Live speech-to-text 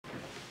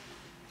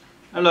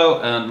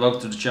Hello and welcome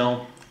to the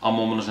channel. I'm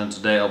Ominous and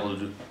today I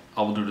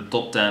will do the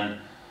top 10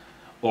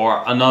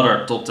 or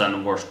another top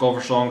 10 worst cover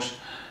songs.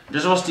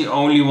 This was the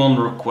only one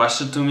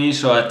requested to me,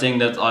 so I think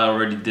that I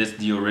already did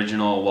the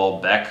original a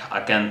while back. I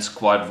can't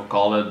quite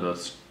recall it,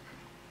 but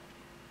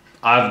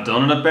I've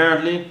done it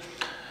apparently.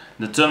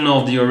 The thumbnail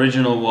of the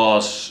original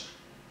was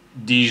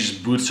 "These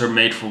boots are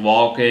made for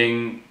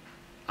walking."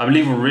 I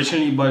believe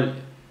originally by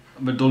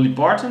Dolly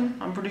Parton,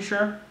 I'm pretty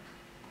sure.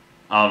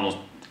 I don't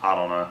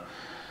know.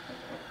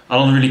 I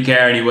don't really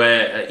care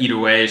anyway, either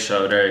way,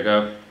 so there you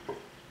go.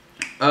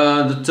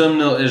 The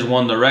thumbnail is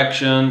One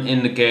Direction,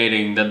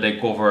 indicating that they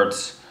covered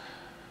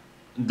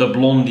the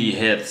Blondie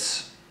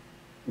hit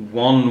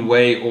One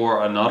Way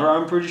or Another,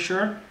 I'm pretty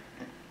sure.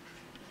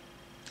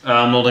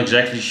 I'm not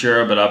exactly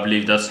sure, but I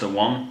believe that's the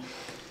one.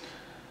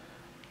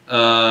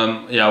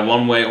 Yeah,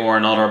 One Way or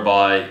Another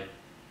by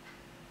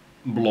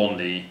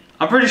Blondie.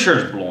 I'm pretty sure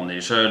it's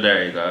Blondie, so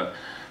there you go.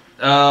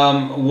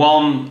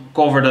 One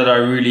cover that I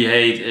really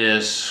hate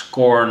is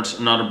Korn's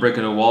Another Brick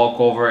in the Wall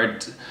cover.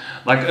 It,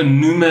 like a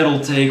nu metal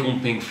take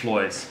on Pink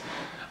Floyd.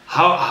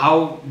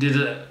 How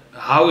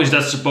is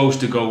that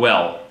supposed to go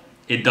well?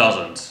 It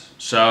doesn't.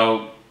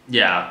 So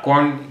yeah,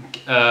 Korn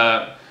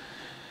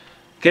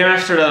came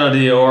after that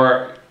idea,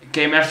 or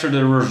came after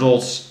the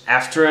results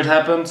after it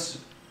happened,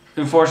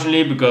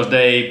 unfortunately, because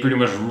they pretty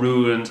much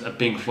ruined a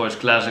Pink Floyd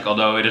classic,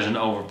 although it is an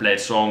overplayed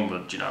song,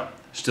 but you know,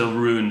 still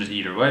ruined it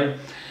either way.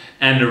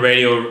 And the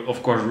radio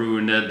of course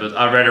ruined it, but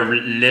I'd rather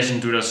listen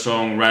to that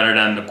song rather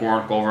than the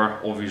Korn cover,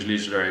 obviously,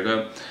 so there you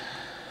go.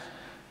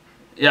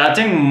 Yeah, I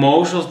think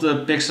most of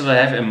the picks that I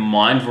have in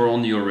mind were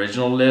on the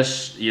original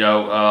list. You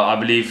know, I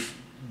believe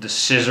the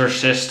Scissor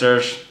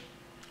Sisters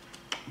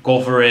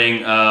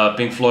covering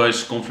Pink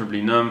Floyd's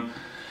Comfortably Numb.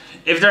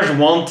 If there's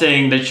one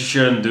thing that you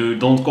shouldn't do,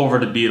 don't cover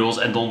the Beatles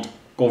and don't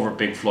cover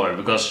Pink Floyd,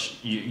 because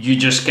you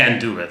just can't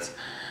do it.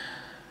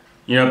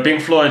 You know,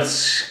 Pink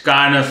Floyd's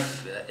kind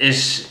of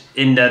is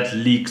in that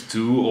league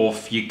too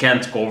of you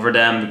can't cover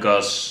them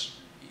because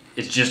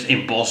it's just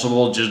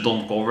impossible, just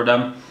don't cover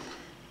them.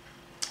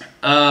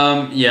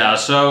 Yeah,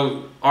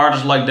 so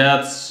artists like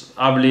that,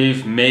 I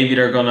believe maybe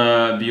they're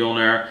gonna be on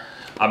there.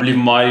 I believe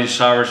Miley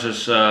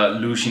Cyrus's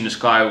Lucy in the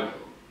Sky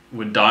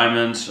with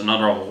Diamonds,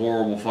 another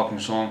horrible fucking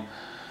song.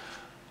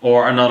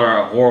 Or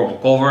another horrible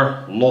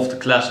cover. Love the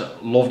classic,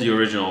 love the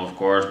original of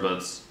course,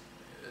 but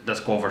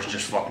that cover is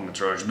just fucking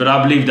atrocious. But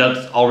I believe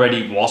that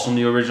already was on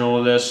the original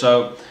list,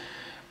 so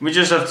we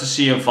just have to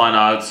see and find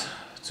out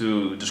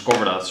to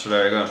discover that, so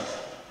there you go.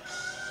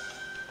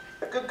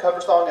 A good cover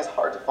song is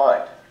hard to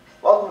find.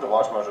 Welcome to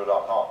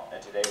WatchMojo.com,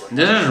 and today we're...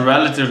 This is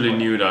relatively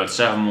new though, it's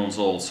 7 months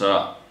old,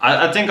 so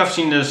I think I've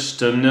seen this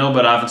thumbnail,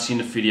 but I haven't seen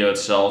the video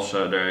itself,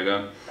 so there you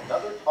go.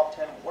 Another top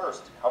 10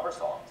 worst cover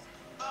songs.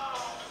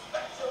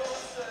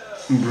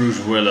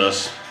 Bruce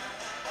Willis.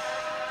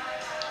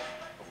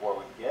 Before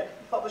we begin,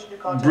 we publish new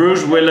content...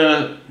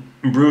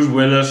 Bruce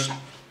Willis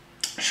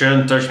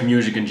shouldn't touch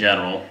music in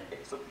general.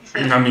 So be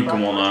sure to I mean,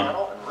 come on now.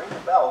 channel and ring the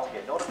bell to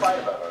get notified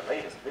about our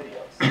latest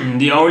videos.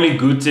 The only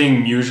good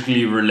thing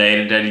musically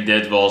related that he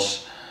did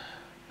was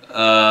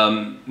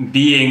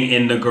being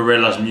in the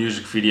Gorillaz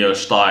music video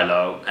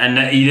Stylo, and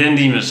he didn't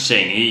even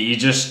sing, he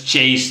just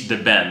chased the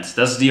band.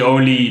 That's the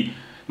only,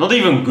 not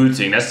even good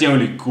thing, that's the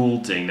only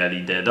cool thing that he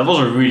did. That was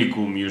a really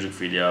cool music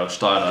video,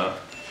 Stylo.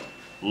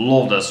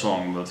 Love that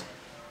song, but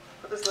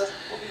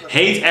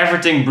hate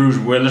everything Bruce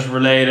Willis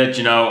related.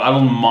 You know, I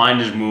don't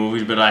mind his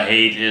movies, but I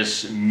hate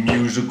his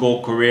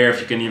musical career, if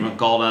you can even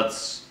call that.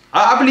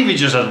 I believe he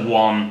just had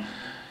one.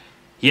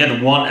 He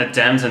had one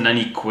attempt and then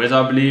he quit,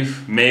 I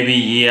believe. Maybe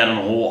he had a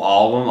whole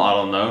album, I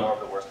don't know. More of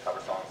the worst cover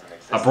songs in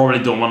existence. I probably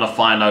don't want to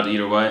find out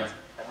either way.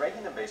 And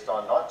ranking them based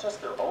on not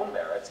just their own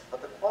merits,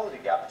 but the quality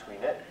gap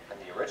between it and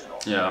the original.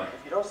 Yeah.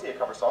 If you don't see a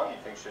cover song you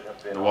think should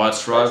have been... The White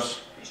Stripes.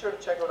 Be sure to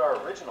check out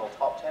our original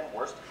top 10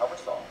 worst cover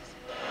songs.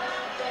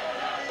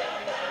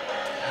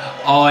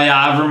 Oh yeah,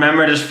 I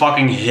remember this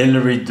fucking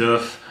Hilary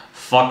Duff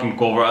fucking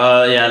cover.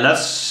 Yeah,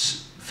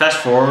 let's fast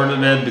forward a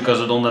bit because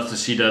I don't have to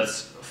see that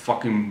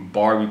fucking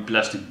Barbie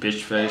plastic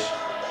bitch face.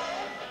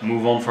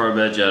 Move on for a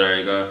bit, yeah, there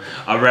you go.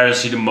 I'd rather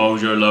see the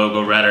Mojo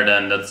logo rather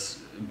than that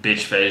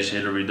bitch face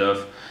Hilary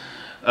Duff.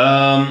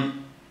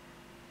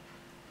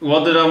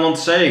 What did I want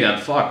to say again?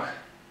 Fuck.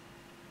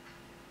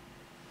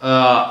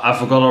 I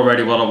forgot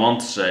already what I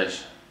want to say.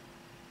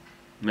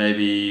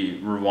 Maybe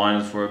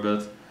rewind it for a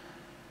bit.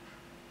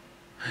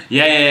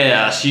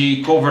 Yeah.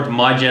 She covered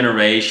My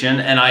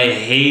Generation, and I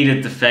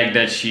hated the fact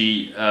that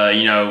she,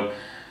 you know,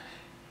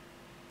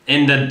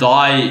 in the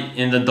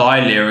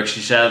Die lyrics, she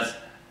said,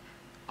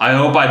 "I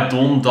hope I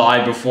don't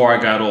die before I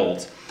get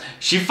old."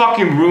 She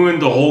fucking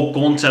ruined the whole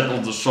concept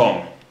of the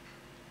song.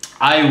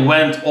 I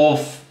went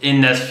off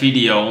in that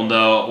video on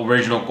the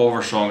original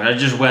cover song. I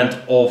just went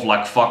off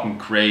like fucking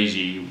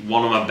crazy.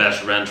 One of my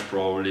best rants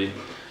probably.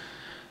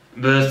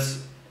 But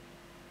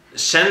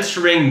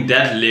censoring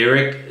that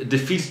lyric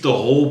defeats the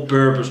whole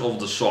purpose of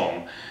the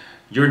song.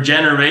 Your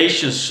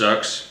generation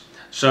sucks,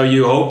 So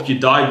you hope you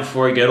die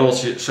before you get old,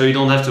 so you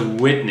don't have to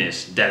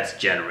witness that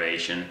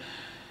generation.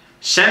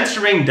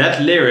 censoring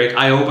that lyric,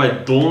 I hope I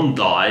don't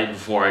die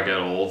before I get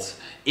old,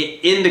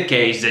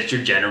 indicates that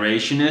your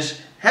generation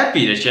is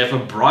happy, that you have a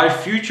bright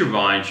future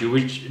behind you,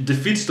 which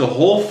defeats the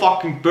whole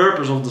fucking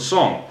purpose of the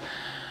song.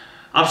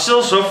 I'm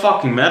still so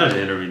fucking mad at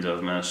Hilary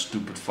Duff, man,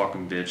 stupid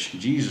fucking bitch.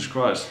 Jesus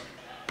Christ.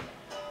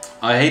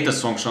 I hate that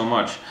song so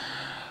much.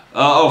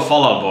 Oh,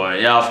 Fall Out Boy.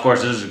 Yeah, of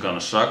course this is gonna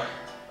suck.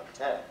 Number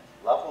 10.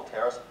 Love Will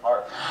Tear Us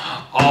Apart.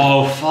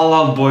 Oh, Fall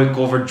Out Boy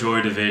covered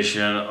Joy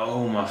Division.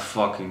 Oh my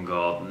fucking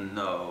god,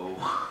 no.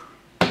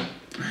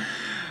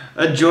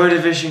 A Joy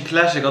Division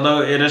classic,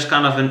 although it is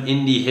kind of an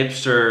indie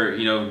hipster,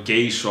 you know,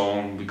 gay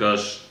song,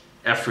 because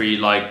every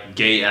like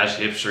gay ass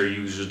hipster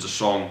uses the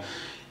song.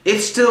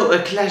 It's still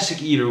a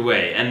classic either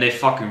way, and they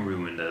fucking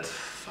ruined it.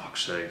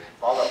 Fuck's sake.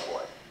 Fall Out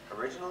Boy.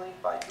 Originally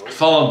by Joy.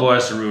 Fall Out Boy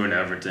has to ruin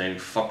everything.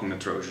 Fucking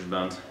atrocious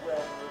band.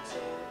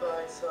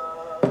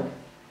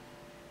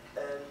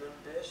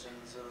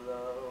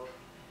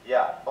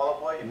 Yeah, Fall Out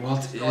Boy. If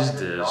What you is not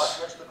this?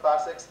 touch the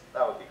classics,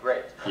 that would be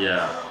great.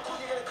 Yeah.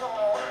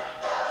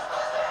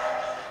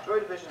 Joy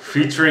Division.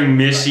 Featuring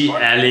Missy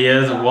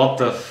Elliott. What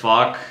the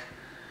fuck?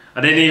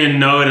 I didn't even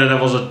know that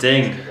it was a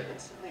thing.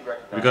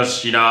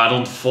 Because, you know, I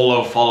don't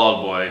follow Fall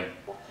Out Boy.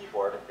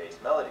 Keyboard and bass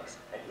melodies,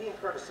 and Ian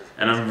Curtis's.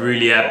 And I'm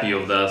really happy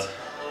of that.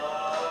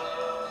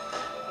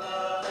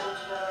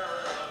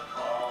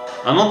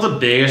 I'm not the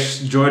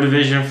biggest Joy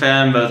Division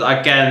fan, but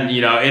I can,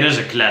 you know, it is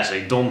a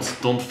classic. Don't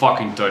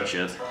fucking touch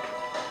it.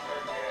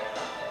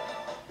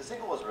 The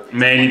single was released.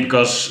 Mainly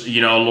because,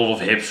 you know, a lot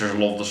of hipsters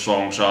love the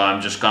song, so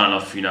I'm just kind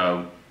of, you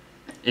know,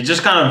 it's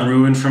just kind of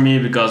ruined for me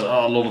because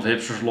a lot of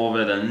hipsters love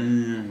it,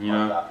 and you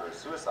know, After his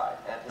suicide,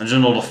 I'm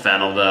just not a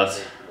fan of that.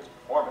 his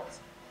performance.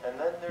 And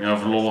then You know,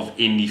 a lot of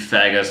indie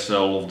faggots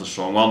love the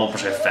song. Well, not per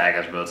se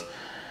faggots, but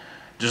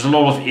just a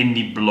lot of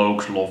indie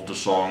blokes love the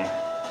song.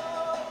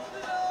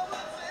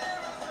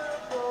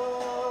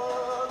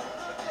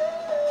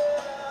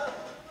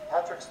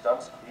 Patrick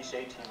Stump's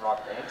cliche teen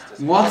rock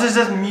angst. What is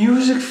that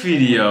music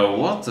video?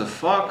 What the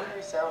fuck?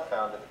 Sound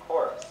found in the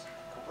chorus,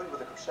 complete with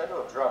a crescendo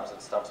of drums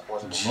and Stump's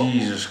forceful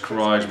Jesus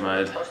Christ,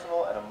 mate.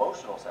 personal and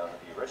emotional sound of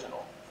the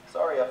original.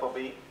 Sorry,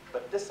 FOB,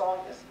 but this song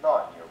is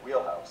not in your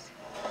wheelhouse.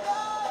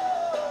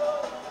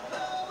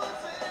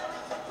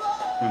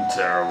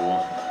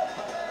 Terrible.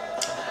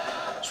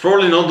 It's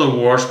probably not the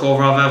worst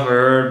cover I've ever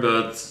heard,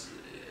 but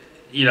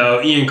you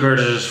know, Ian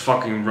Curtis is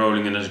fucking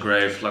rolling in his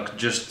grave. Like,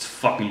 just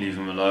fucking leave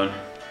him alone.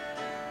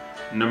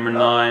 Number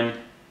 9.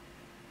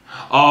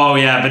 Oh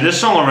yeah, but this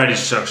song already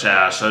sucks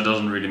ass, so it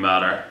doesn't really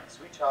matter.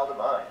 Sweet Child of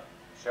Mine,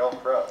 Sheryl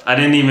Crow. I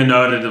didn't even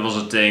know that it was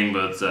a thing,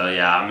 but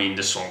yeah, I mean,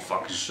 this song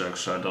fucking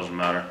sucks, so it doesn't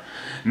matter.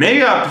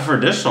 Maybe I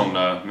prefer this song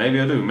though. Maybe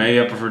I do. Maybe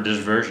I prefer this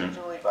version.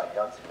 Originally by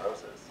Guns N'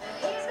 Roses.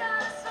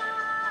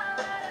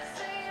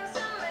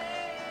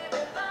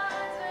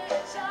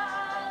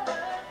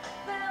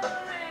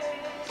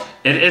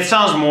 It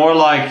sounds more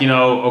like, you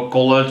know, a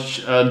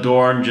college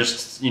dorm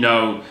just, you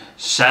know,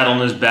 sat on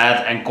his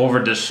bed and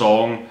covered this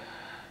song.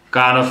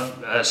 Kind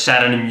of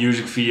sat in a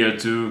music video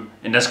too.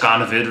 And that's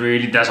kind of it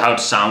really. That's how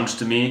it sounds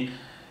to me.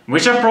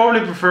 Which I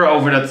probably prefer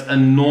over that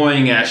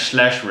annoying ass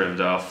Slash riff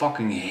though. I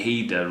fucking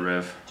hate that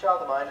riff.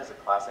 Child of Mine is a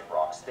classic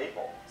rock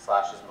staple.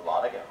 Slash is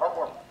melodic and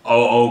heartwarming.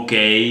 Oh,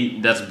 okay.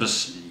 That's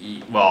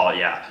well,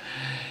 yeah.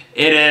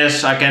 It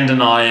is, I can't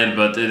deny it,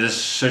 but it is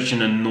such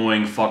an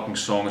annoying fucking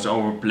song. It's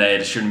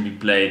overplayed, it shouldn't be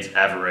played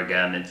ever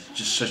again. It's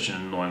just such an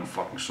annoying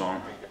fucking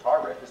song. The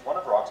guitar riff is one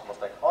of rock's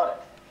most iconic,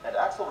 and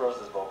Axl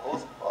Rose's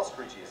vocals, while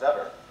screechy as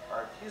ever,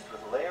 are infused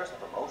with layers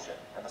of emotion,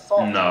 and the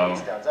song really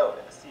stands out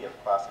in the sea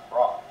of classic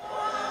rock.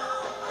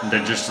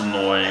 They're just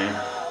annoying.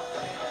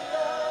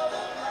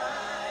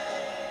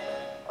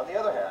 On the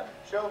other hand,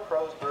 Sheryl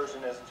Crow's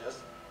version is just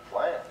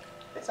bland.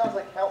 It sounds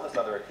like countless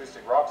other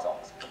acoustic rock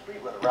songs,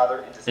 complete with a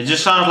rather It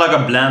just sounds like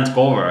a bland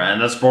cover,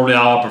 and that's probably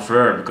how I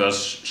prefer it, because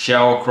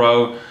Sheryl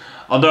Crow,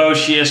 although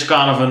she is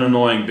kind of an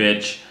annoying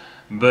bitch,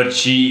 but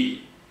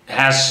she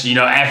has, you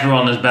know,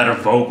 everyone has better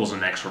vocals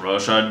than Axl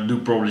Rose, so I do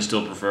probably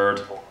still prefer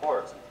it.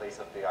 Chords in place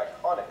of the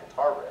iconic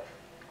guitar riff.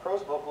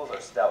 Crow's vocals are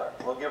stellar,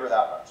 we'll give her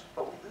that much,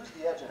 but we lose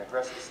the edge and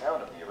aggressive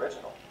sound of the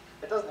original.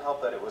 It doesn't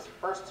help that it was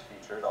first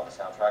featured on the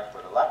soundtrack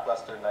for the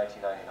lackluster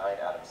 1999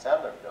 Adam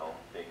Sandler film,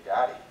 Big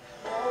Daddy.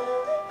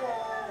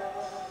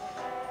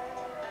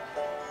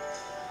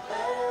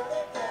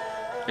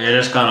 It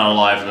is kind of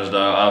lifeless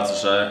though, I have to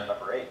say.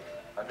 Number 8.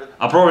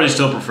 I probably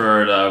still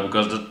prefer it though,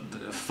 because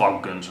the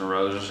fuck Guns N'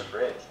 Roses. The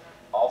Bridge,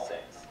 All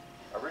Saints,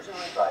 originally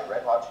by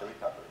Red Hot Chili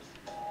Peppers.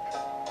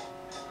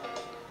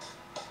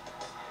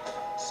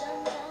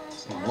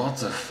 What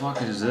the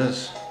fuck is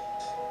this?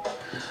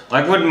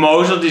 Like with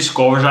most of these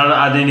covers,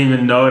 I didn't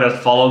even know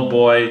that Fall Out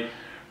Boy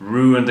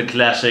ruined the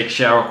classic,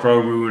 Sheryl Crow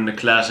ruined the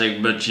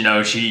classic, but you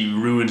know, she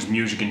ruins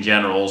music in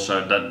general,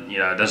 so that, you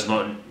know, that's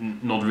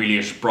not really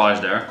a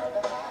surprise there.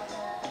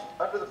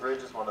 Under the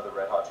Bridge is one of the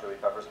Red Hot Chili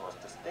Peppers'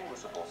 most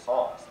distinguishable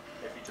songs.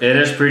 It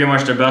is pretty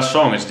much their best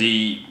song.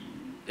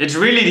 It's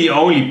really the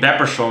only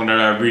Pepper song that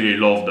I really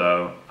love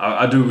though.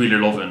 I do really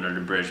love Under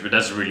the Bridge, but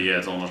that's really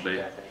it,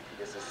 honestly.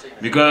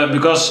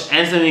 Because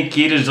Anthony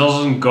Kiedis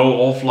doesn't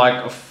go off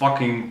like a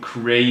fucking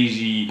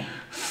crazy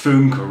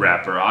funk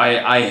rapper.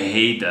 I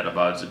hate that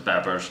about the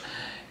Peppers.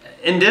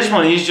 In this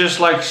one, he's just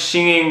like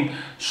singing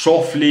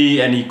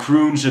softly and he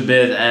croons a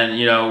bit, and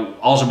you know,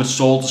 also with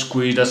Soul to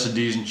Squeeze, that's a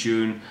decent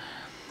tune.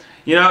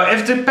 You know,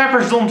 if the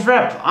Peppers don't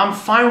rap, I'm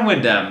fine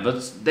with them,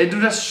 but they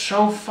do that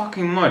so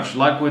fucking much.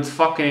 Like with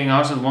fucking,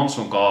 how's that one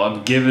song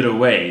called? Give It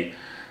Away.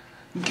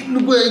 Give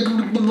it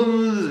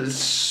away. It's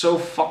so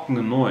fucking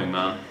annoying,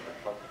 man.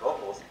 Funky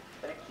vocals,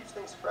 and it keeps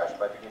things fresh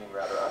by beginning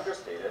rather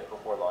understated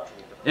before launching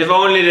into. If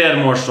only they had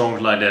more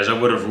songs like this, I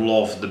would have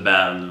loved the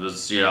band.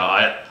 But you know,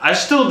 I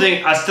still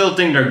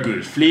think they're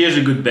good. Flea is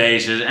a good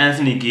bassist.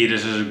 Anthony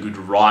Kiedis is a good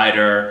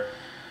writer.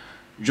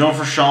 John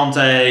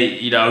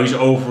Frusciante, you know, he's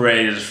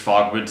overrated as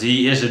fuck, but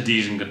he is a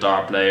decent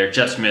guitar player.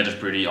 Chad Smith is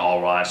pretty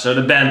alright. So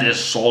the band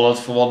is solid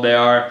for what they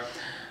are.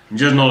 I'm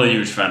just not a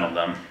huge fan of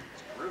them.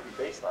 Groovy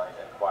bass line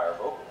and choir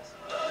vocals.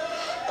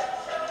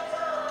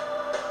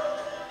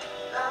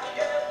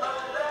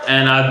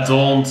 And I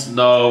don't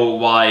know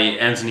why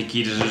Anthony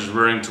Kiedis is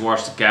running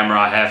towards the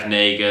camera half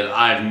naked.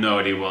 I have no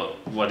idea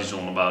what he's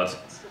on about.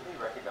 Instantly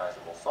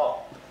recognizable song,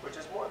 which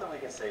is more than we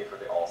can say for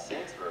the All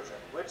Saints version,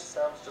 which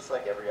sounds just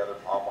like every other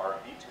pop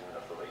R&B tune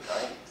of the late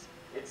 90s.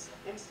 It's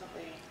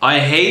instantly... I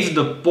hate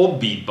the pop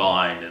beat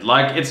behind it.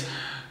 Like, it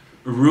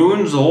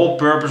ruins the whole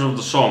purpose of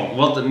the song.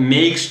 What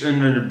makes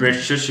Under the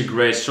Bridge such a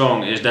great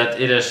song is that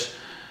it is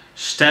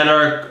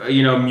stellar,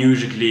 you know,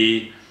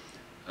 musically.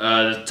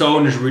 The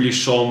tone is really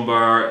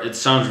somber. It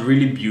sounds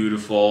really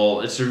beautiful.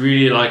 It's a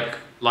really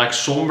like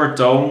somber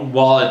tone,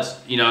 while it's,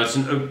 you know, it's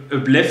an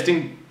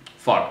uplifting.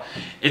 Fuck.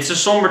 It's a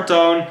somber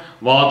tone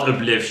while it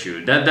uplifts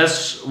you.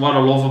 That's what I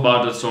love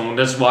about that song.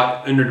 That's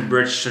why Under the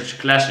Bridge is such a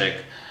classic,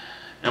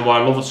 and why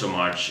I love it so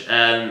much.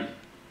 And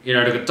you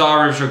know, the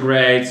guitar riffs are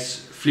great.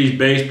 Flea's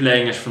bass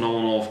playing is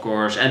phenomenal, of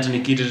course.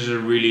 Anthony Kiedis is a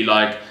really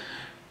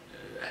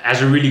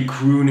has a really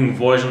crooning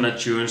voice on that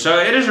tune. So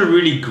it is a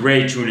really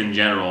great tune in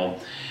general.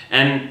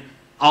 And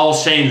All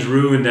Saints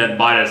ruined that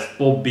by that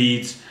pop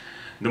beat,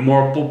 the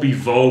more poppy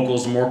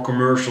vocals, the more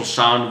commercial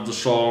sound of the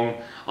song.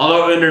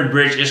 Although Under the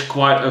Bridge is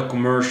quite a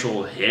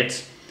commercial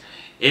hit,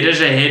 it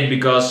is a hit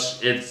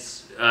because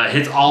it's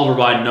hit all the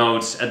right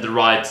notes at the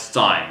right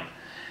time.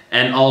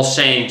 And All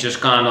Saints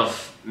just kind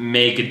of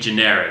make it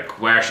generic,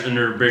 whereas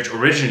Under the Bridge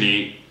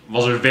originally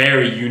was a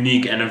very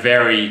unique and a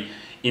very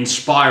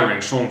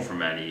inspiring song for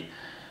many.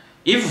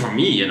 Even for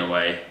me, in a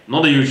way.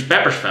 Not a huge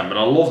Peppers fan, but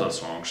I love that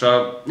song.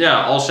 So,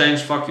 yeah, All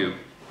Saints, fuck you.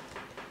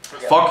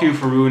 Fuck you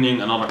for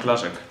ruining another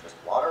classic. Just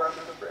water under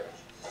the bridge.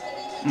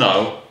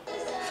 No.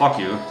 Fuck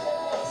you.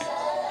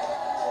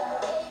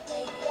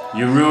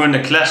 You ruined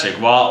the classic.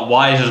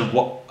 Why is it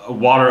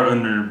water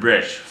under the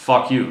bridge?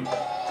 Fuck you.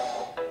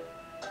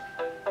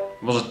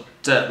 Was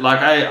it like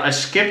I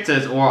skipped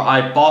it, or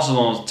I paused it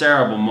on a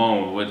terrible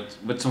moment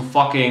with some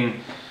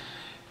fucking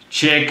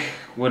chick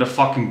with a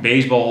fucking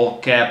baseball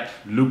cap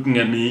looking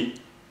at me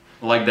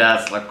like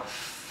that. Like,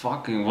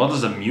 fucking, what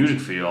is the music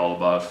video all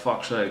about?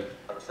 Fuck's sake.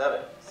 Number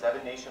 7,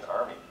 Seven Nation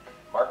Army.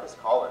 Marcus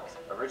Collins,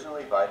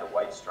 originally by the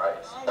White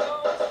Stripes.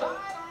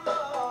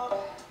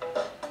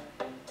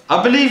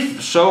 I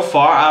believe so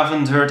far I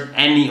haven't heard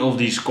any of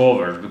these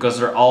covers because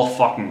they're all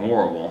fucking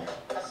horrible.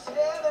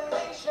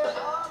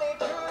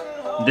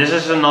 This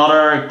is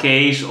another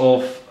case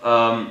of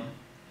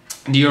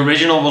the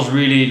original was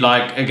really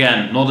like,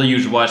 again, not a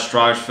huge White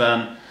Stripes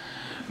fan,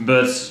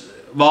 but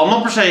well,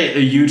 not per se a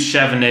huge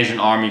Seven Nation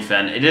Army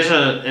fan. It is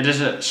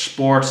a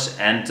sports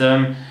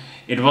anthem.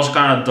 It was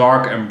kind of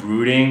dark and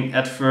brooding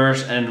at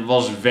first, and it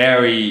was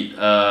very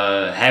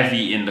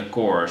heavy in the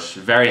chorus,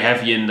 very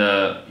heavy in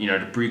the, you know,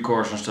 the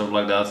pre-chorus and stuff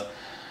like that,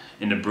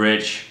 in the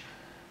bridge,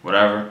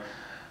 whatever.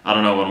 I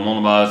don't know what I'm on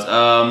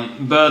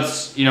about,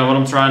 but you know what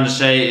I'm trying to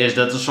say is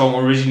that the song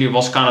originally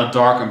was kind of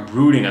dark and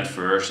brooding at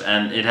first,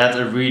 and it had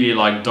a really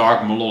like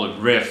dark melodic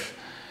riff,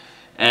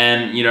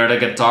 and you know, the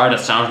guitar that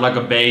sounds like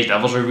a bass, that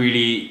was a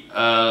really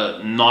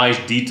nice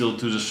detail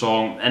to the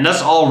song, and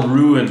that's all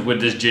ruined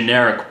with this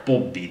generic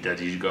pop beat that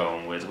he's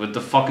going with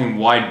the fucking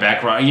white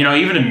background. You know,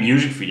 even the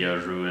music video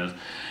is ruined.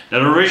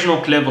 That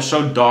original clip was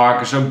so dark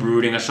and so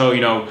brooding and so,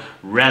 you know,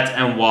 red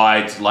and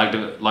white, like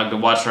the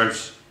White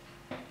Stripes,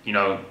 you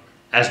know,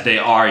 as they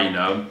are, you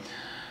know.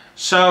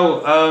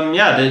 So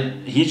yeah,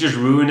 he just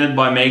ruined it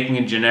by making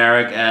it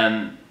generic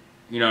and,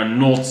 you know,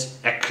 not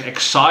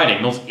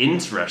exciting, not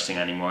interesting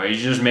anymore. He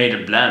just made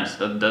it bland.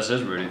 That's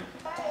it, really.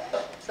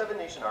 Seven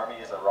Nation Army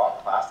is a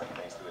rock classic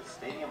thanks to its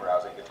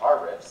stadium-rousing guitar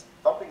riffs,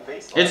 thumping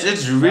bass lines.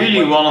 It's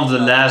really one of the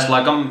last,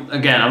 like, I'm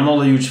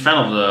not a huge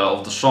fan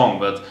of the song,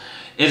 but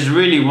it's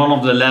really one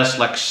of the last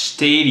like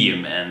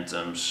stadium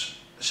anthems.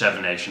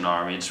 Seven Nation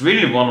Army. It's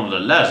really one of the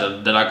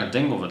last that I can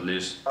think of, at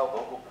least.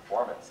 Vocal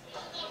performance.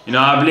 You know,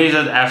 I believe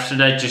that after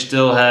that you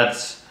still had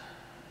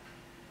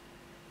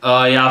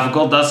yeah, I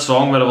forgot that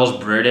song, but it was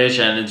British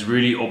and it's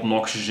really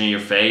obnoxious in your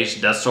face.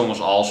 That song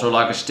was also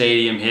like a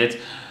stadium hit,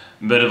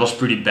 but it was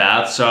pretty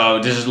bad. So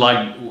this is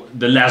like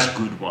the last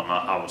good one,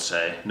 I would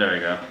say. There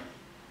you go.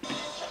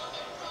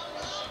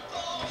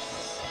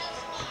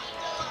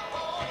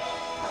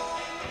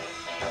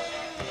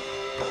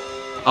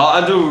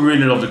 I do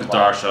really love the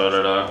guitar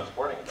solo though.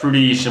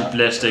 Pretty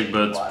simplistic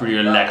but pretty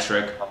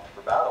electric.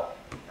 For battle.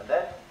 And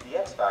then the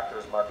X Factor,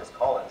 as Marcus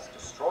Collins,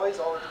 destroys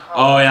all its power.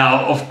 Oh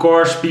yeah, of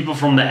course people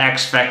from the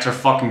X Factor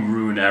fucking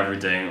ruin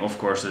everything. Of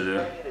course they do.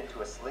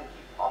 Into a slinky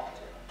pop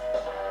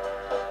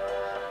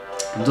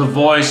tune. The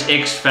Voice,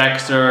 X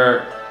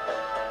Factor,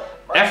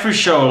 every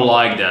show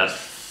like that.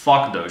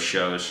 Fuck those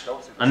shows.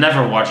 I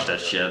never watched that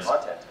shit.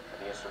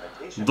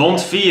 Don't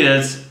feed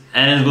it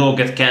and it will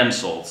get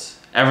cancelled.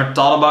 Ever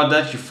thought about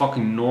that, you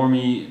fucking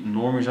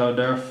normies out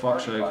there?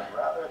 Fuck's sake.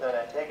 Rather than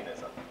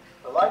antagonism.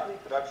 The lively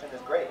production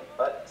is great,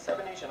 but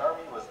Seven Nation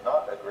Army was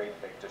not a great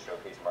pick to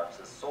showcase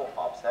Marx's soul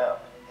pop sound.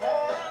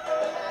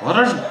 What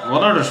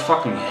are those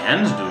fucking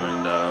hands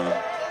doing though?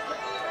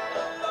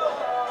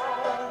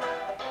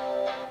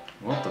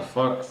 What the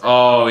fuck?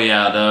 Oh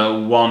yeah,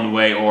 the One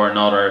Way or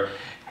Another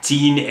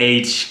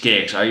Teenage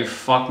Kicks. Are you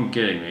fucking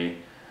kidding me?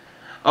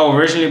 Oh,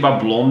 originally by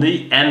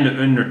Blondie and the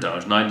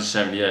Undertones,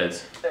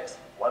 1978.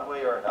 One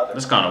Way or Another.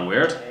 That's kind of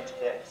weird. Teenage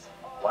Kicks.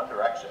 One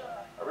Direction.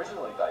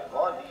 Originally by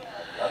Blondie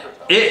and the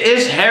Undertones.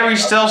 Is Harry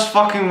Styles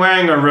fucking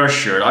wearing a Rush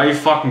shirt? Are you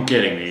fucking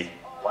kidding me?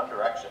 One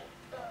Direction.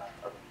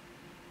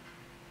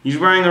 He's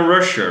wearing a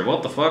Rush shirt.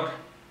 What the fuck?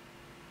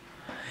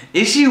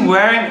 Is he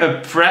wearing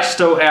a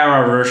Presto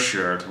era Rush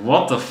shirt?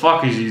 What the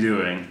fuck is he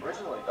doing?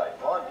 Originally by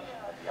Blondie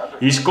and the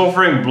Undertones. He's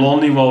covering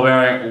Blondie while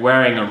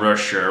wearing a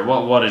Rush shirt.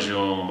 What is he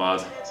on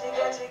about?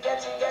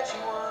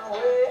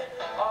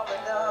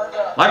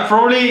 Like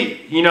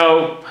probably, you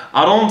know,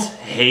 I don't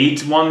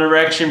hate One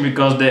Direction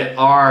because they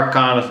are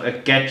kind of a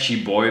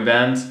catchy boy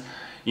band.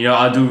 You know,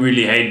 I do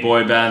really hate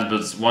boy bands,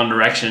 but One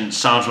Direction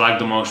sounds like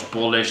the most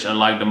polished and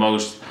like the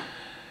most,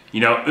 you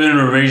know,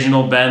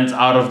 unoriginal band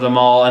out of them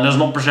all. And that's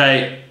not per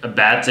se a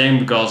bad thing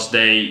because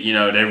they, you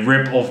know, they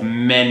rip off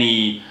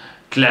many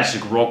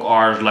classic rock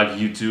artists like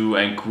U2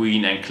 and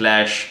Queen and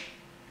Clash.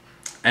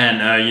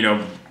 And, you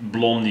know,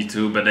 Blondie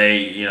too, but they,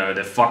 you know,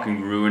 they fucking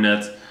ruin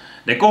it.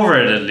 They cover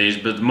it at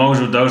least, but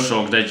most of those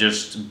songs they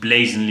just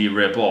blatantly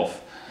rip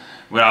off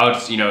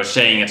without, you know,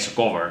 saying it's a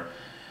cover.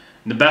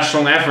 The best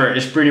song ever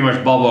is pretty much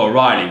Bubba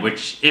O'Reilly,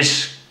 which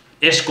is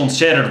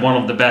considered one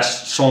of the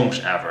best songs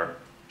ever.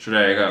 So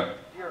there you go.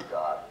 Dear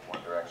God,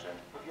 One Direction,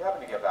 if you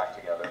happen to get back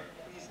together,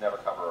 please never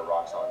cover a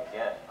rock song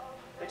again.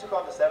 They took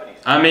on the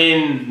 70s. I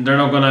mean, they're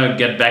not gonna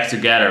get back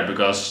together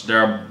because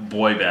they're a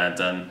boy band,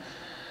 and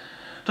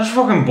those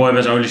fucking boy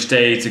bands only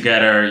stay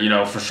together, you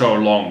know, for so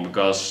long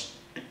because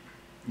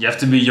you have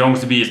to be young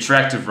to be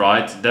attractive,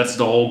 right? That's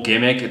the whole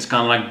gimmick. It's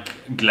kind of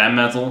like glam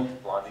metal.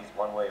 Blondie's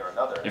One Way or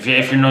Another. If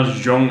you're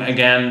not young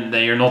again,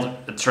 then you're not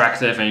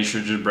attractive and you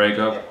should just break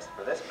up.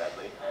 For this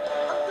medley.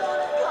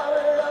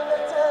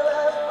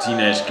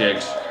 Teenage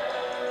Kicks.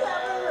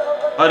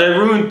 Oh, they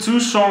ruined 2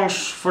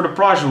 songs for the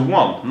price of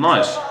 1.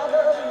 Nice.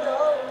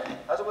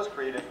 As it was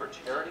created for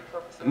charity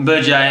purposes.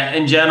 But yeah,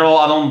 in general,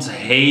 I don't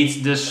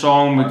hate this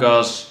song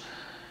because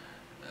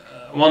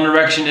One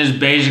Direction is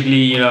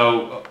basically, you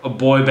know, a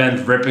boy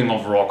band ripping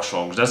off rock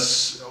songs.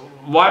 That's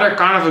why they're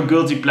kind of a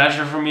guilty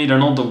pleasure for me. They're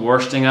not the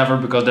worst thing ever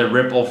because they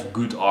rip off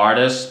good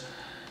artists.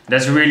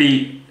 That's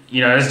really,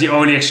 you know, that's the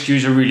only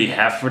excuse I really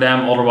have for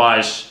them.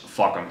 Otherwise,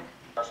 fuck them.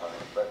 But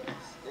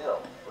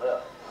still,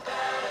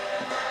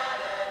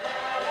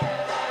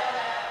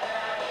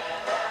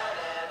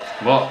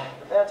 Well,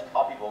 the band's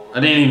poppy vocals. I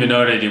didn't even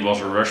know that he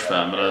was a Rush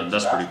fan, but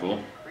that's pretty cool.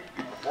 Creepy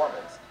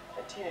performance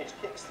and Teenage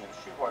Kicks seems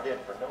shoehorned in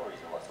for no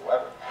reason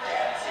whatsoever.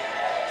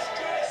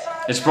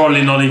 It's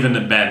probably not even the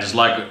band. It's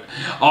like,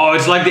 oh,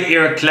 it's like the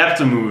Eric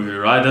Clapton movie,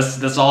 right?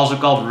 That's also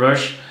called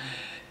Rush.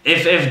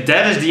 If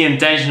that is the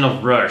intention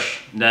of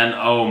Rush, then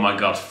oh my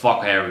god,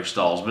 fuck Harry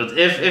Styles. But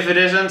if it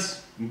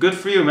isn't, good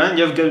for you, man.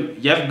 You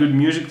have good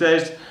music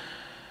taste.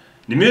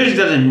 The music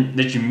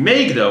that you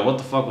make though, what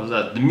the fuck was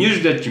that? The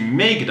music that you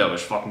make though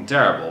is fucking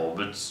terrible.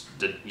 But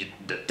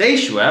the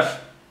taste you have,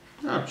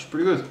 oh, it's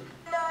pretty good.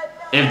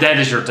 If that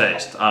is your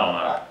taste, I don't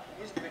know.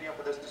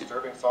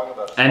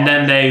 And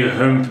then they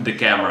hump the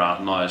camera,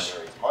 nice.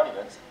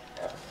 Monuments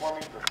and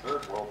performing for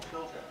third world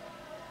children.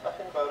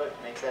 Nothing about it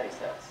makes any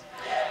sense.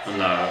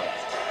 No.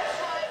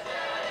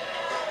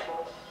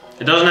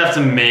 It doesn't have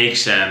to make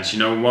sense, you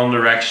know. One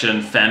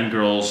Direction,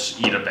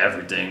 Fangirls Eat Up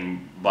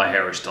Everything by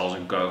Harry Styles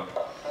and Co.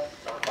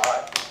 Number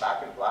 5,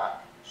 Back in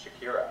Black,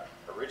 Shakira.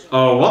 Originally.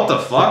 Oh, what the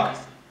fuck?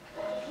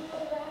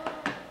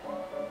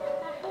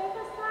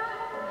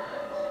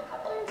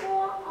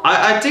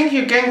 I think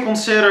you can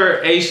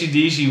consider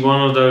AC/DC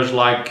one of those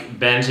like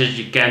bands that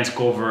you can't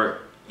cover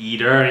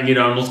either, and you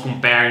know, not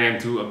comparing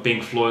them to a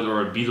Pink Floyd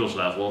or a Beatles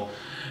level.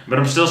 But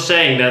I'm still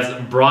saying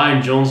that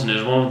Brian Johnson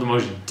is one of the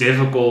most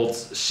difficult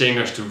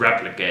singers to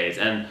replicate.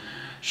 And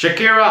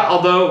Shakira,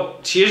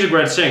 although she is a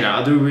great singer,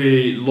 I do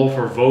really love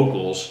her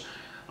vocals.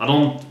 I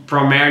don't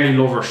primarily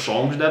love her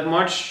songs that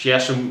much. She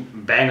has some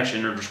bangers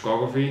in her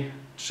discography,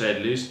 to say the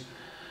least.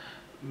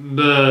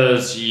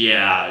 But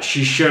yeah,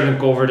 she shouldn't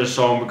cover the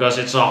song because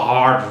it's a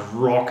hard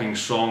rocking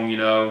song, you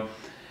know.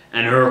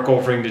 And her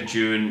covering the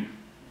tune,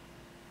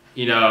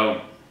 you know,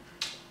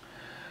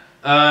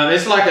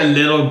 It's like a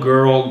little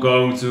girl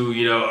going to,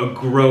 you know, a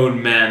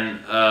grown man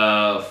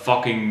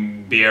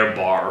fucking beer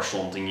bar or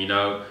something, you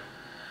know.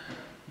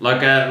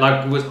 Like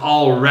with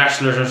all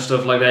wrestlers and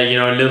stuff like that, you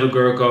know, a little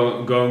girl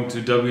going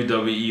to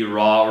WWE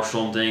Raw or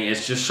something.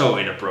 It's just so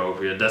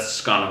inappropriate.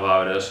 That's kind of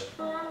how it is.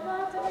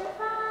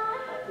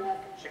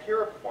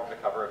 Shakira performed a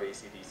cover of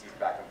AC/DC's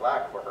Back in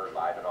Black for her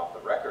Live and Off the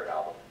Record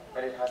album.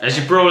 And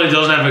she probably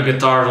doesn't have a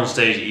guitar on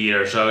stage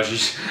either, so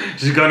she's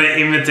gonna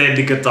imitate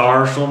the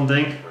guitar or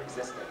something.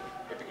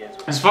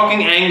 It's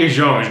fucking Angus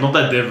Young, it's not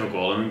that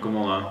difficult, I mean, come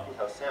on now.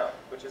 House sound,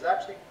 which is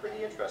actually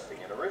pretty interesting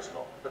and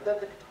original, but then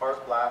the guitars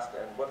blast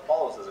and what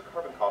follows is a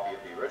carbon copy of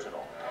the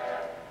original.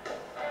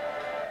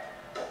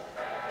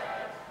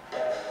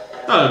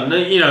 Oh,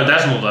 you know,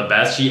 that's not that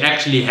bad. She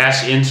actually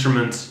has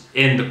instruments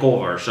in the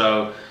cover,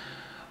 so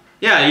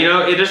yeah, you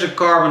know, it is a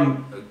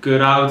carbon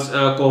cutout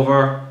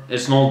cover.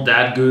 It's not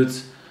that good,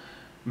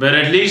 but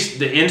at least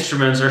the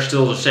instruments are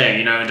still the same.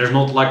 You know, there's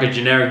not like a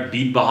generic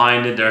beat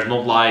behind it. There's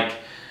not like,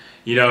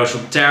 you know,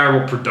 some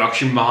terrible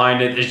production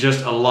behind it. It's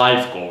just a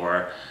live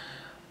cover.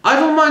 I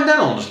don't mind that,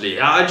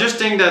 honestly. I just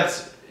think that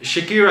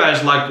Shakira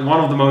is like one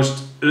of the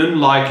most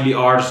unlikely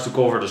artists to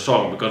cover the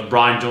song because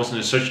Brian Johnson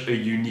is such a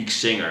unique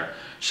singer.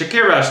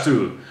 Shakira has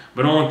too,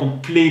 but on a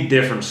complete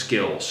different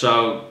skill.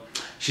 So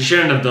she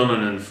shouldn't have done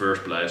it in the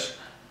first place.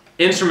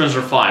 Instruments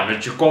are fine,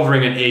 but you're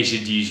covering an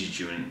AC/DC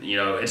tune. You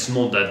know, it's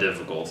not that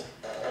difficult.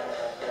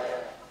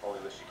 Only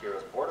with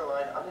Shakira's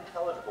borderline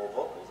unintelligible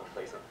vocals in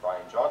place of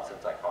Brian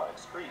Johnson's iconic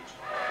screech.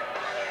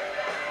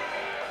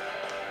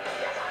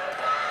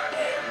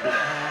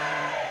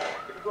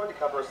 If you're going to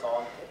cover a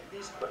song, at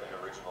least put an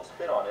original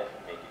spin on it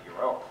and make it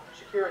your own.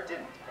 Shakira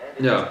didn't,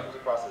 and it comes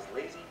across as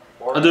lazy.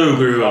 I do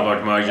agree with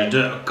WatchMojo.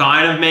 To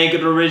kind of make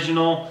it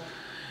original,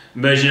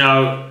 but you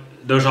know,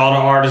 those other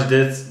artists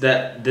did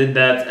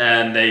that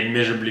and they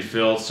miserably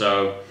failed.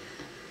 So,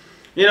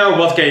 you know,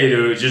 what can you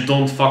do? Just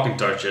don't fucking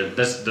touch it.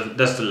 That's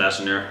the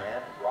lesson here.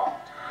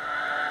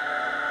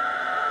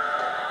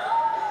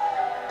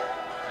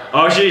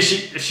 Oh, she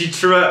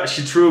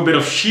threw a bit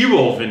of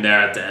She-Wolf in there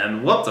at the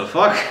end. What the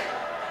fuck?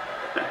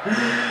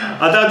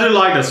 I do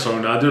like that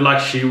song. I do like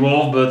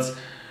She-Wolf, but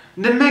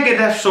the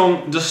Megadeth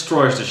song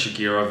destroys the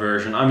Shakira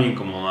version. I mean,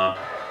 come on now.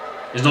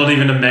 It's not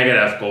even a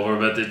Megadeth cover,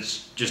 but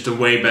it's just a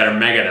way better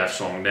Megadeth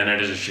song than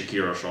it is a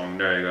Shakira song.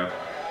 There you go.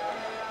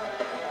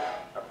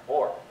 Number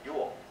 4,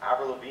 Yule,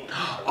 Avril Lavigne.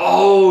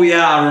 Oh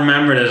yeah, I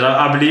remember this.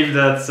 I believe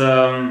that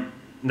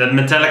that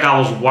Metallica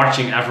was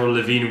watching Avril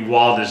Lavigne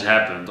while this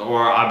happened,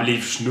 or I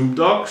believe Snoop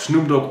Dogg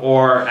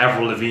or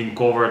Avril Lavigne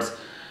covered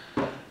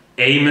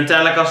a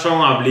Metallica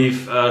song. I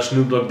believe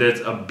Snoop Dogg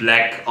did a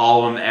Black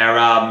Album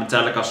era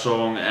Metallica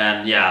song,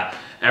 and yeah,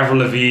 Avril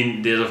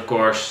Lavigne did of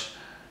course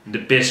the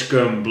Piss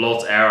Cum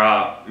Blood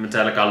era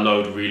Metallica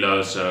Load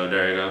Reload, so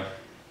there you go.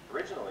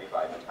 Originally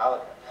by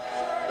Metallica.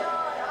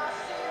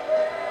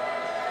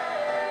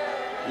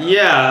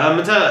 Yeah,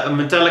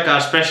 Metallica,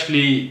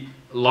 especially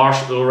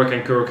Lars Ulrich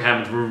and Kirk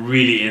Hammett, were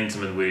really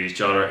intimate with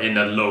each other in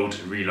that Load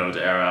Reload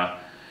era.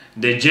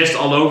 They just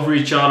all over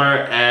each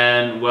other,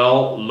 and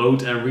well,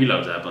 Load and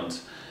Reload happened,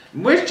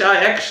 which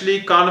I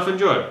actually kind of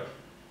enjoyed.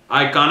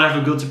 I kind of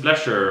have a guilty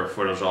pleasure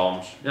for those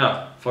albums.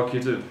 Yeah, fuck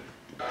you too.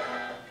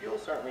 Fuel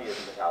certainly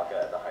isn't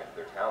Metallica at the height of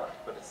their talent,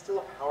 but it's still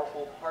a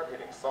powerful,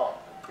 hard-hitting song.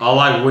 I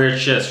like weird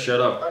shit,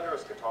 shut up.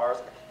 Thunderous guitars,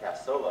 a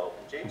kick-ass solo,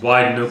 and James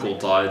White Knuckle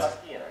Tight.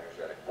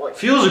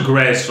 Fuel's a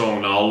great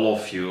song though, I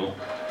love Fuel.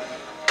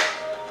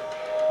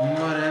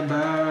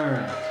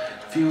 Whatever,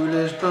 Fuel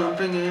is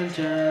pumping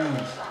engines.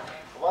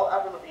 While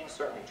Avril Lavigne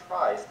certainly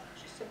tries,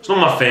 it's not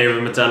my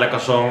favorite Metallica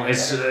song.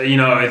 It's you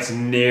know, it's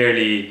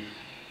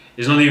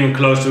not even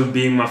close to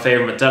being my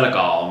favorite Metallica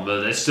album,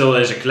 but it still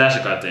is a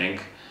classic, I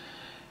think.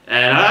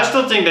 And I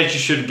still think that you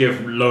should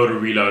give Load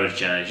and Reload a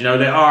chance. You know,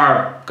 they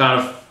are kind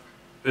of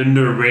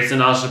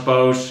underwritten, I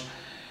suppose.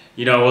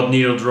 You know what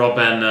Needle Drop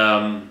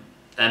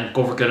and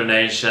Cover Killer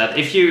Nation said.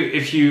 If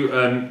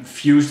you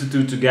fuse the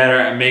two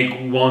together and make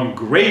one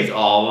great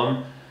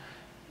album,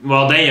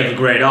 well, then you have a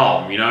great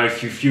album. You know,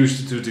 if you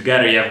fuse the two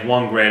together, you have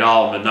one great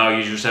album, but now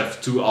you just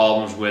have two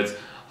albums with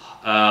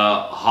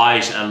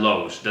highs and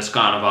lows. That's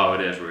kind of how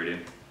it is, really.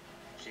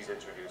 She's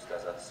introduced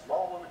as a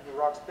small woman who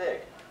rocks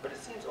big, but it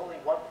seems only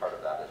one part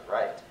of that is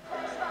right.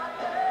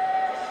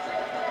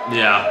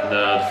 Yeah,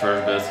 the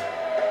first bit.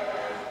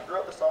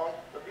 Throughout the song,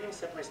 Lavigne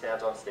simply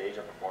stands on stage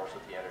and performs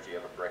with the energy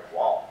of a brick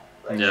wall.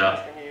 Like yeah.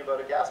 She's thinking about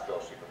a gas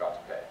bill she forgot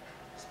to pay.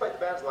 Despite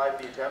the band's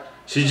lively attempt,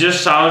 she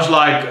just sounds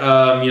like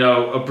you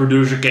know, a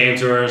producer came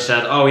to her and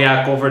said, "Oh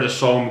yeah, cover the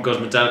song because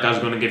Metallica is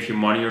gonna give you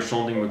money or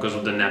something because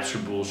of the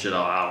Napster bullshit."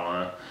 I don't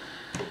know.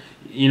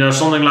 You know,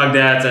 something like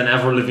that, and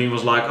Avril Lavigne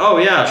was like, "Oh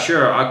yeah,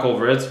 sure, I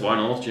cover it. Why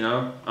not? You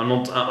know, I'm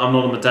not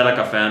a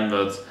Metallica fan,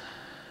 but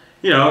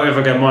you know, if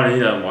I get money,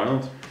 then why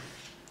not?"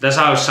 That's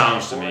how it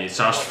sounds to me. It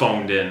sounds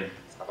phoned in.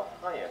 It's a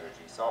high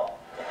energy song.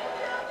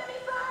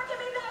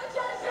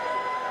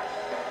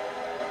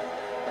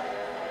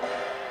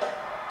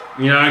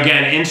 You know,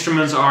 again,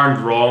 instruments aren't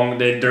wrong.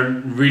 They're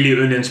really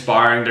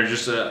uninspiring. They're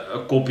just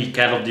a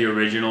copycat of the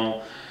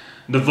original.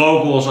 the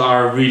vocals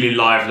are really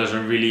lifeless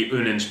and really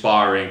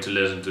uninspiring to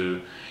listen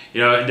to.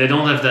 You know, they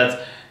don't have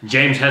that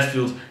James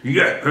Hetfield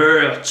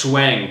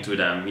twang to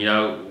them, you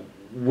know,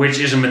 which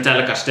is a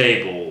Metallica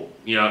staple,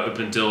 you know, up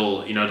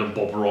until, you know, the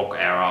Bob Rock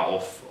era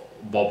of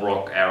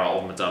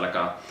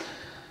Metallica.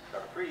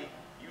 Number 3,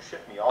 You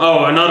Shook Me All.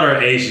 Oh, another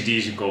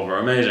AC/DC cover,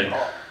 amazing.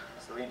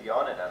 Celine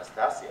Dion and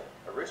Anastacia,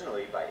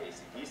 originally by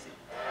AC/DC.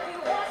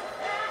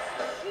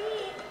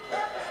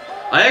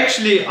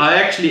 I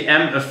actually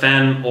am a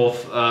fan of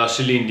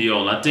Celine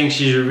Dion. I think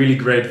she's a really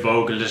great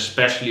vocalist,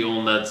 especially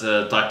on that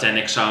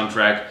Titanic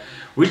soundtrack.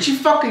 Which you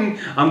fucking,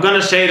 I'm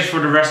gonna say this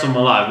for the rest of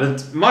my life,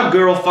 but my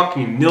girl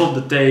fucking nailed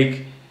the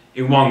take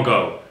in one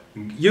go.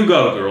 You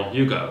go, girl,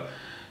 you go.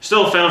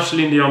 Still a fan of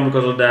Celine Dion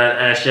because of that,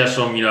 and she has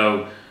some, you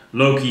know,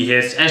 low-key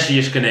hits, and she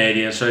is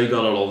Canadian, so you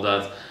gotta love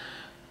that.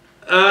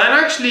 And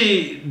I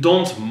actually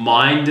don't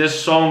mind this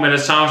song, but it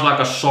sounds like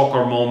a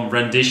soccer mom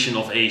rendition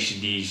of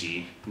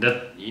AC/DC.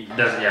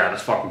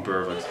 That's fucking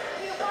perfect.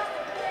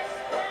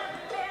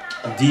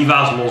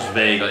 Divas Las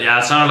Vegas. Yeah,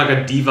 it sounds like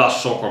a Divas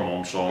soccer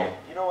mom song.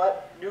 You know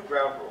what? New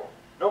ground rule.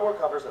 No more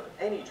covers of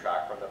any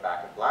track from the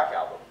Back in Black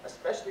album,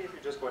 especially if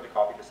you're just going to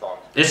copy the songs.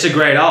 It's a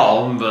great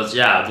album, but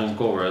yeah, don't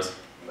cover it.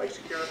 Like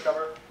Shakira's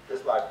cover,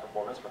 this live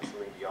performance from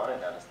Celine Dion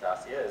and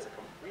Anastacia is a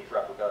complete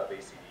replica of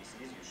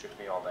AC/DC's You Shook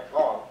Me All Night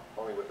Long,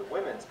 only with the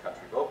women's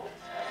country vocals.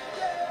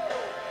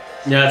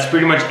 Yeah, it's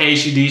pretty much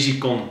AC/DC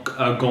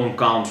gone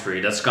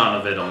country. That's kind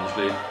of it,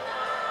 honestly.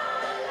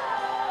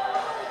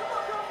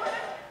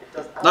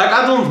 Like,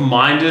 I don't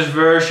mind this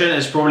version.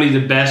 It's probably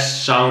the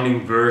best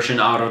sounding version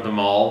out of them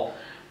all.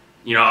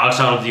 You know,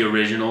 outside of the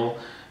original.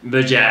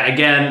 But yeah,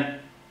 again,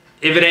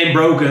 if it ain't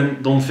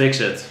broken, don't fix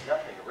it.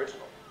 Nothing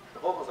original. The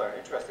vocals aren't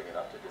interesting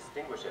enough to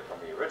distinguish it from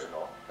the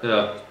original.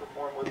 Yeah.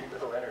 Perform with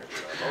little energy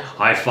or emotion.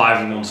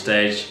 High-fiving on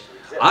stage.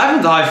 I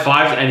haven't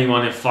high-fived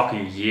anyone in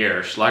fucking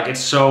years. Like, it's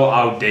so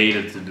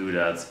outdated to do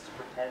that. Just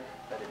pretend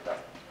that it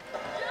doesn't.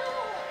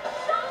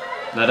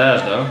 That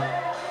ass though.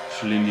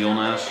 Celine Dion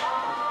ass.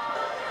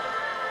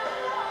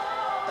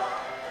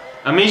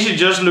 I mean, she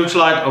just looks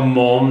like a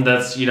mom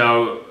that's, you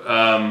know,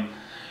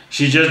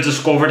 she just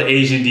discovered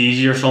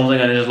AC/DC or something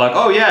and is like,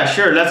 oh yeah,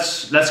 sure,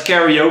 let's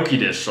karaoke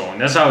this song.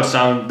 That's how it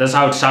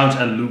sounds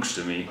and looks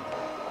to me.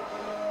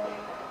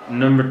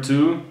 Number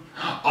 2.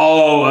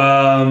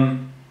 Oh,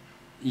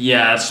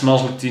 yeah, It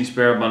Smells Like Teen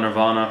Spirit by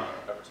Nirvana.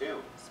 Number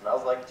 2,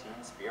 Smells Like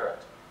Teen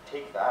Spirit.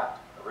 Take That.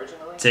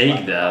 Originally.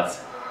 Take That.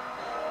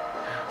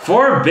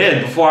 For a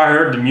bit, before I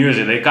heard the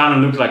music, they kind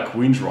of looked like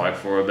Queensryche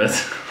for a bit.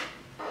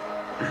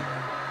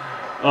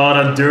 Oh,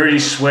 that dirty,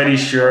 sweaty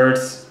shirt.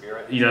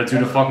 You know, to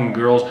the fucking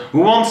girls.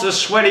 Who wants a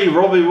sweaty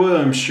Robbie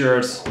Williams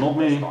shirt? Not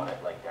me.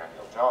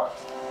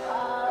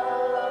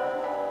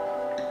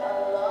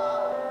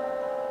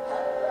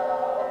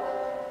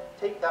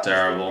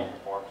 Terrible.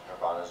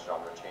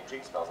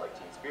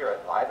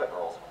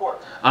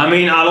 I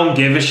mean, I don't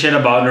give a shit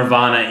about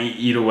Nirvana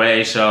either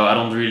way, so I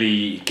don't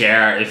really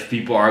care if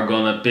people are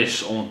gonna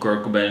piss on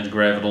Kurt Cobain's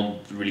grave. I don't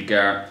really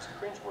care.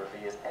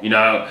 You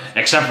know,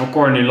 except for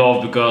Courtney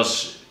Love,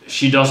 because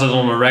she does it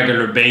on a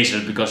regular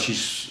basis because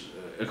she's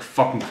a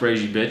fucking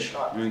crazy bitch.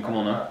 I mean, come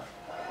on now.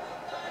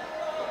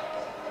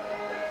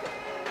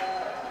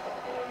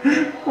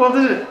 What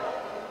is it?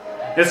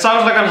 It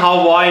sounds like an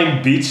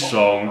Hawaiian beach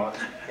song.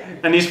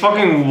 And he's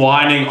fucking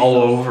whining all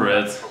over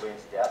it.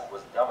 Cobain's death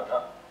was dumb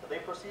enough, but they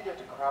proceeded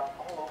to crap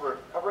all over.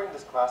 Covering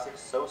this classic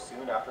so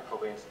soon after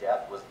Cobain's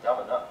death was dumb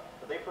enough,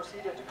 but they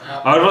proceeded to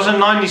crap. Oh, it was in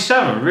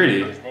 '97,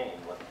 really? His name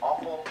with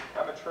awful,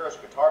 amateurish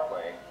guitar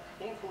playing,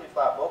 painfully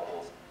flat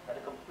vocals, and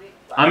a complete.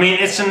 I mean,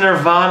 it's a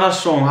Nirvana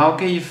song. How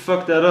can you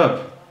fuck that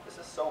up? This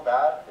is so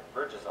bad it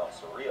verges on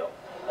surreal.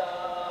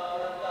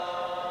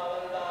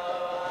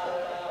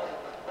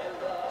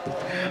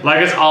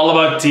 Like, it's all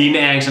about teen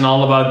angst and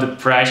all about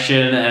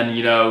depression and,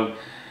 you know,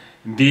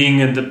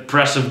 being a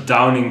depressive,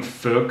 downing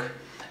fuck.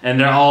 And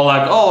they're all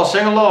like, oh,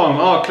 sing along,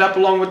 oh, clap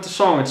along with the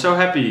song, it's so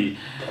happy.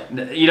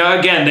 You know,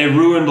 again, they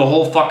ruin the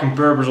whole fucking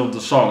purpose of the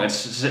song.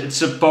 It's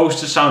supposed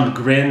to sound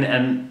grim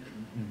and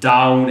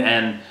down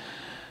and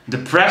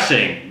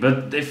depressing,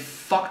 but they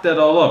fucked that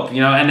all up,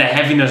 you know, and the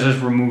heaviness is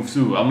removed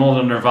too. I'm not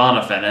a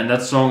Nirvana fan, and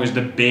that song is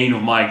the bane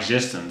of my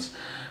existence.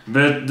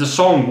 But the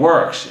song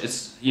works.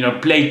 It's, you know,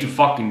 played to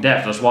fucking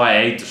death. That's why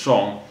I hate the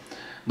song.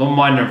 Don't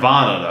mind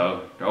Nirvana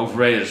though. They're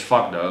overrated as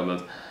fuck though,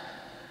 but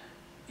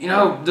you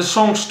know, the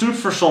song stood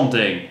for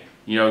something.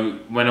 You know,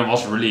 when it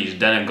was released,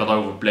 then it got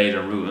overplayed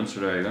and ruined,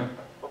 so there you go.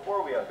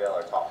 Before we unveil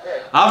our top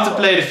pick, I have to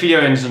play the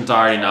video in its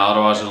entirety now,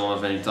 otherwise I don't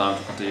have any time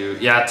to continue.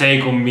 Yeah,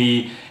 Take On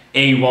Me,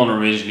 A1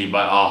 originally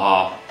by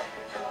Aha.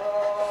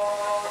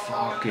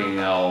 Fucking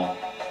hell.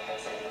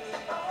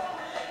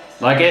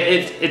 Like,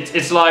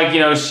 it's like,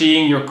 you know,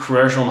 seeing your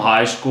crush on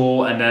high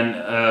school and then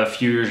a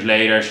few years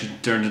later she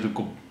turned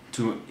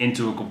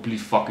into a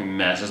complete fucking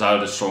mess. That's how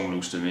this song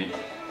looks to me.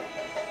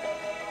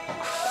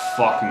 Like,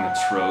 fucking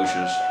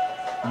atrocious.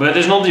 But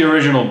it's not the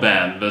original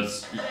band, but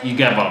you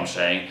get what I'm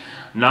saying.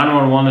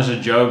 911 is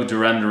a joke,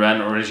 Duran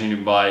Duran, originally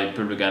by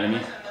Public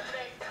Enemy.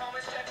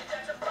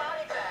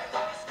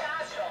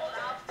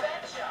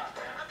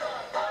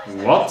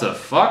 What the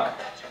fuck?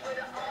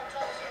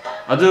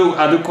 I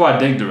do quite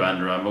dig Duran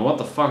Duran, but what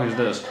the fuck is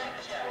this?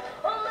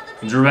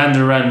 Duran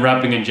Duran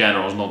rapping in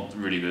general is not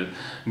really good.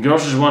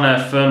 Girls Just Wanna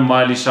Have Fun,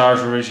 Miley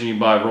Cyrus, originally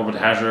by Robert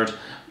Hazard,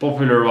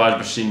 popularized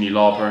by Cyndi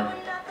Lauper.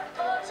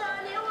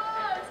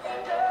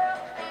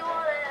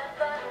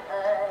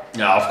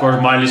 Yeah, of course,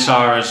 Miley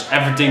Cyrus,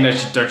 everything that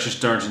she touches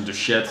turns into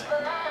shit.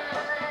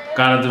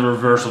 Kind of the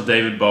reverse of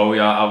David Bowie,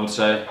 I would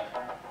say.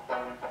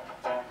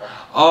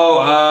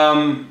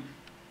 Oh,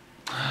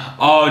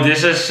 oh,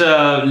 this is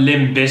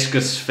Limp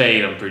Bizkit's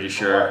Fate, I'm pretty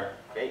sure.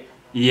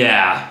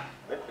 Yeah.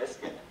 Limp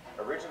Bizkit,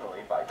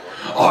 originally by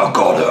George. I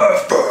gotta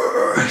have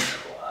first.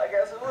 I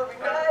guess it would be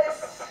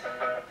nice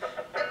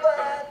if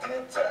I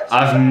could touch.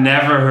 I've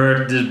never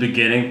heard this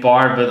beginning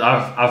part, but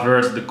I've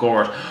heard the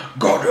chorus.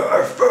 Gotta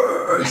have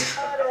first.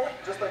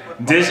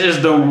 This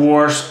is the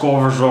worst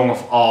cover song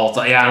of all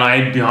time. Yeah, and I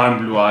hate Behind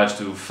Blue Eyes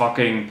too.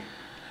 Fucking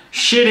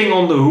shitting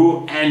on The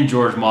Who and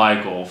George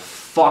Michael.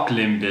 Fuck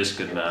Limp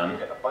Bizkit, man.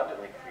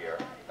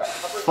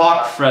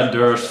 Fuck Fred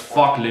Durst.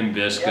 Fuck Limp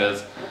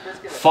Bizkit.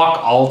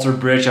 Fuck Alter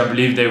Bridge. I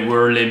believe they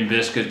were Limp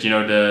Bizkit, you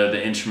know,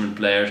 the instrument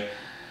players.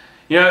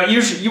 You know,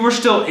 you were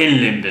still in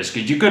Limp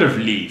Bizkit. You could have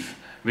left,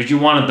 but you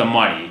wanted the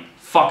money.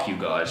 Fuck you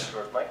guys.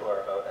 George Michael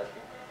are about as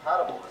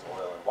incompatible as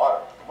oil and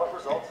water. What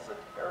results is a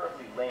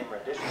terribly lame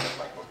rendition of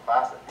Michael's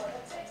classic.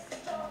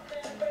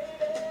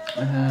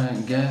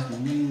 Gas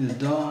me the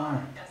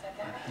door.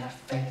 I have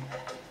faith.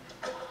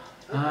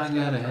 I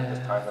gotta have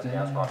this time the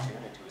dance rock tune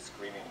into a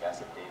screaming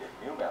mess of dated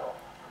new metal,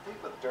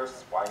 complete with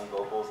Durst's whiny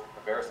vocals,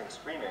 embarrassing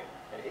screaming,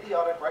 and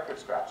idiotic record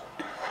scratching.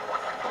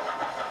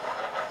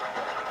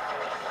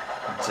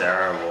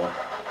 Terrible.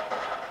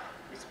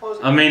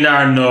 I mean, there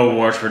are no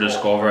words for this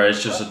cover,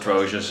 it's just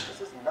atrocious.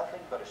 This is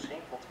nothing but a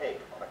shameful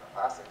take on a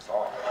classic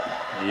song.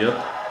 Yep.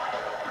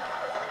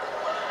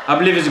 I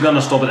believe it's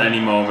gonna stop at any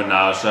moment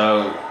now,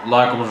 so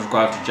like, comment,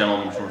 subscribe to the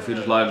channel for more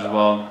videos live as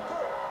well.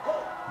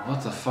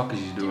 What the fuck is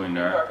he doing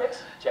there?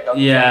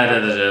 Yeah,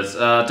 that is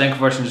it. Thank you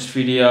for watching this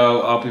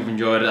video. I hope you've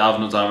enjoyed it. I have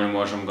no time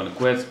anymore, so I'm gonna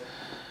quit.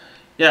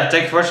 Yeah,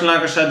 thank you for watching.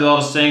 Like I said, do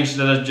all the things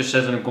that I just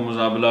said in the comments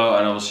down below,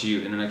 and I will see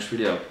you in the next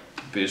video.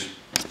 Peace.